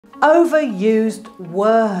Overused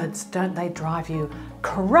words, don't they drive you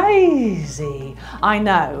crazy? I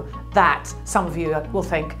know that some of you will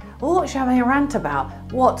think, well, what should I have a rant about?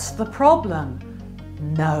 What's the problem?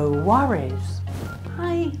 No worries.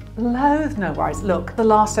 I loathe no worries. Look, the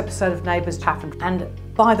last episode of Neighbours happened, and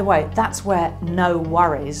by the way, that's where no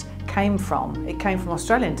worries came from. It came from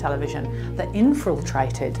Australian television that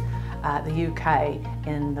infiltrated the UK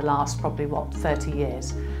in the last probably, 30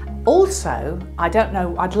 years. Also, I don't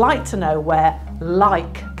know, I'd like to know where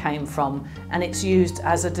like came from, and it's used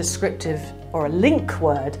as a descriptive or a link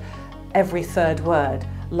word every third word.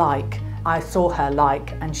 Like, I saw her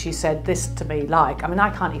like, and she said this to me like. I mean,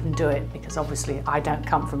 I can't even do it because obviously I don't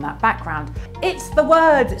come from that background. It's the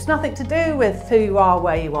word, it's nothing to do with who you are,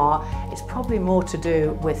 where you are. It's probably more to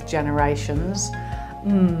do with generations.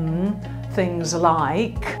 Things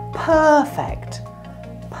like perfect,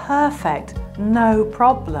 perfect, no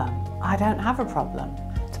problem. I don't have a problem.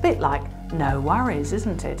 It's a bit like no worries,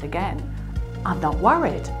 isn't it? Again, I'm not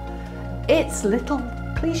worried. It's little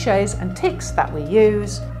cliches and tics that we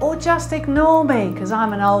use, or just ignore me because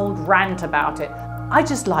I'm an old rant about it. I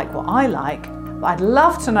just like what I like, but I'd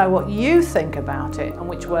love to know what you think about it and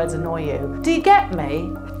which words annoy you. Do you get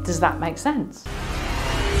me? Does that make sense?